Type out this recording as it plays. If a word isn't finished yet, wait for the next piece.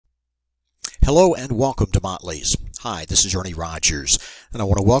Hello and welcome to Motley's. Hi, this is Ernie Rogers, and I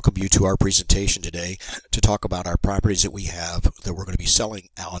want to welcome you to our presentation today to talk about our properties that we have that we're going to be selling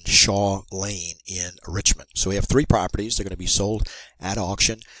on Shaw Lane in Richmond. So we have 3 properties. They're going to be sold at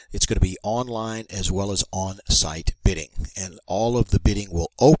auction. It's going to be online as well as on-site bidding, and all of the bidding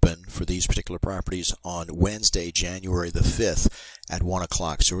will open for these particular properties on Wednesday, January the 5th at 1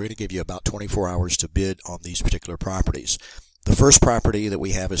 o'clock. So we're going to give you about 24 hours to bid on these particular properties. The first property that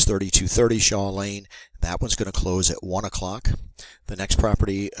we have is 3230 Shaw Lane. That one's going to close at 1 o'clock. The next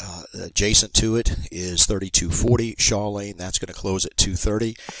property adjacent to it is 3240 Shaw Lane. That's going to close at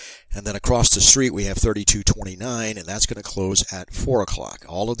 2:30. And then across the street we have 3229, and that's going to close at 4 o'clock.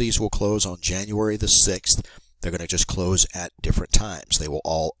 All of these will close on January the 6th. They're going to just close at different times. They will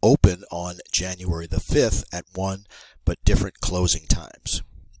all open on January the 5th at 1, but different closing times.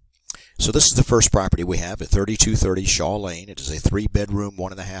 So this is the first property we have at 3230 Shaw Lane. It is a 3-bedroom,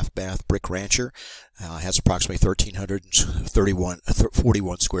 1.5-bath brick rancher. It has approximately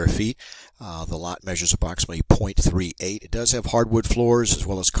 1,341 square feet. The lot measures approximately 0.38. It does have hardwood floors as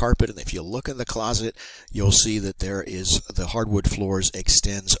well as carpet, and if you look in the closet, you'll see that there is the hardwood floors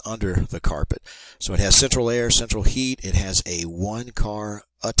extends under the carpet. So it has central air, central heat. It has a 1-car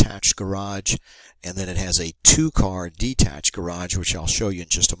attached garage, and then it has a 2-car detached garage, which I'll show you in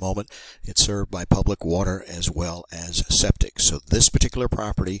just a moment. It's served by public water as well as septic. So this particular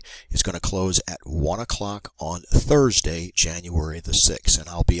property is going to close at 1 o'clock on Thursday, January the 6th, and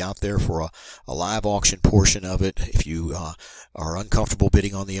I'll be out there for a live auction portion of it. If you are uncomfortable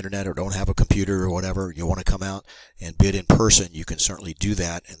bidding on the internet or don't have a computer or whatever, you want to come out and bid in person, you can certainly do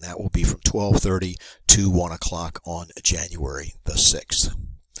that, and that will be from 12:30 to 1 o'clock on January the 6th.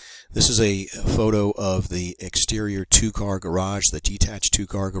 This is a photo of the exterior 2-car garage, the detached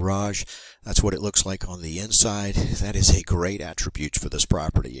 2-car garage. That's what it looks like on the inside. That is a great attribute for this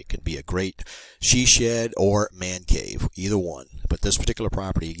property. It can be a great she shed or man cave, either one. But this particular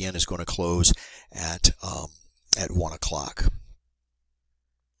property, again, is going to close at 1 o'clock.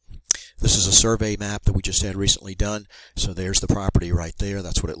 This is a survey map that we just had recently done. So there's the property right there.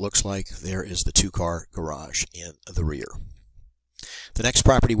 That's what it looks like. There is the 2-car garage in the rear. The next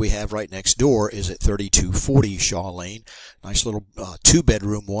property we have right next door is at 3240 Shaw Lane. Nice little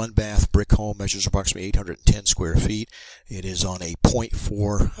 2-bedroom, 1-bath brick home, measures approximately 810 square feet. It is on a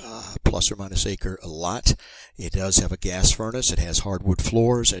 0.4 plus or minus acre lot. It does have a gas furnace. It has hardwood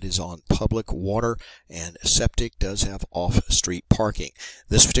floors. It is on public water, and septic does have off-street parking.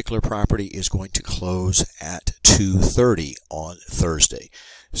 This particular property is going to close at 2:30 on Thursday.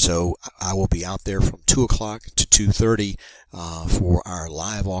 So I will be out there from 2 o'clock to 2:30 for our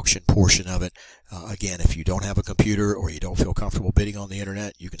live auction portion of it. Again, if you don't have a computer or you don't feel comfortable bidding on the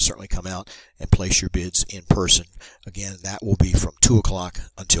internet, you can certainly come out and place your bids in person. Again, that will be from 2 o'clock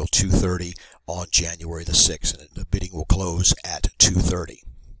until 2:30 on January the 6th, and the bidding will close at 2:30.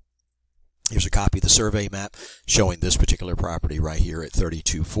 Here's a copy of the survey map showing this particular property right here at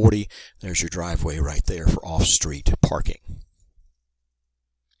 3240. There's your driveway right there for off-street parking.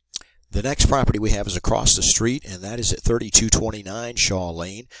 The next property we have is across the street, and that is at 3229 Shaw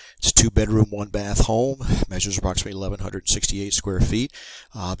Lane. It's a 2-bedroom, 1-bath home, measures approximately 1,168 square feet.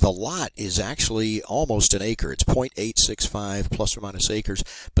 The lot is actually almost an acre. It's 0.865 plus or minus acres.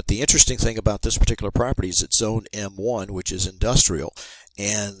 But the interesting thing about this particular property is it's zone M1, which is industrial.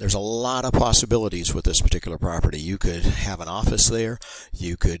 And there's a lot of possibilities with this particular property. You could have an office there.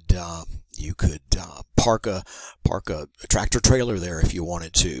 You could park a tractor trailer there if you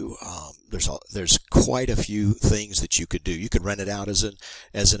wanted to. There's quite a few things that you could do. You could rent it out as an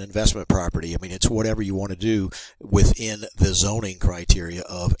investment property. I mean, it's whatever you want to do within the zoning criteria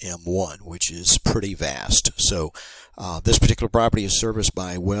of M1, which is pretty vast. So this particular property is serviced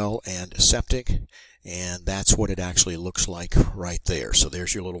by well and septic, and that's what it actually looks like right there. So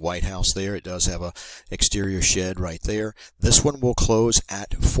there's your little White House there. It does have a exterior shed right there. This one will close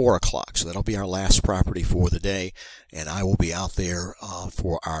at 4 o'clock, so that'll be our last property for the day, and I will be out there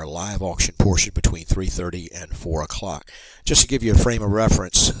for our live auction portion between 3:30 and 4 o'clock. Just to give you a frame of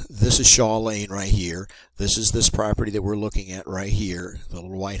reference, this is Shaw Lane right here. This is this property that we're looking at right here, the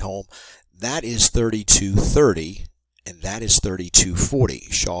little white home. That is 3230. And that is 3240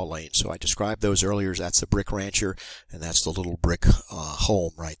 Shaw Lane. So I described those earlier. That's the brick rancher, and that's the little brick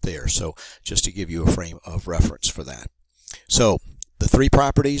home right there. So just to give you a frame of reference for that. So the 3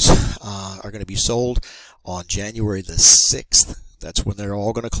 properties are going to be sold on January the 6th. That's when they're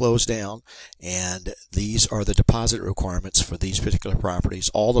all going to close down, and these are the deposit requirements for these particular properties.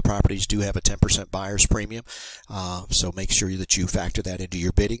 All the properties do have a 10% buyer's premium, so make sure that you factor that into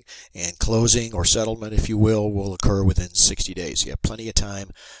your bidding, and closing or settlement, if you will occur within 60 days. You have plenty of time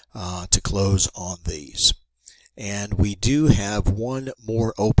to close on these. And we do have one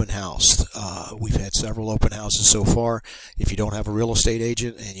more open house. We've had several open houses so far. If you don't have a real estate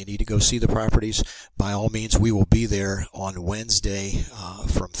agent and you need to go see the properties, by all means, we will be there on Wednesday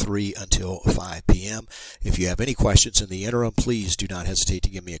from 3 until 5 p.m. If you have any questions in the interim, please do not hesitate to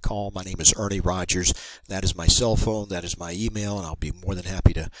give me a call. My name is Ernie Rogers. That is my cell phone. That is my email, and I'll be more than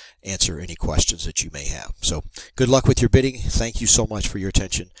happy to answer any questions that you may have. So good luck with your bidding. Thank you so much for your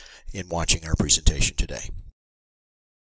attention in watching our presentation today.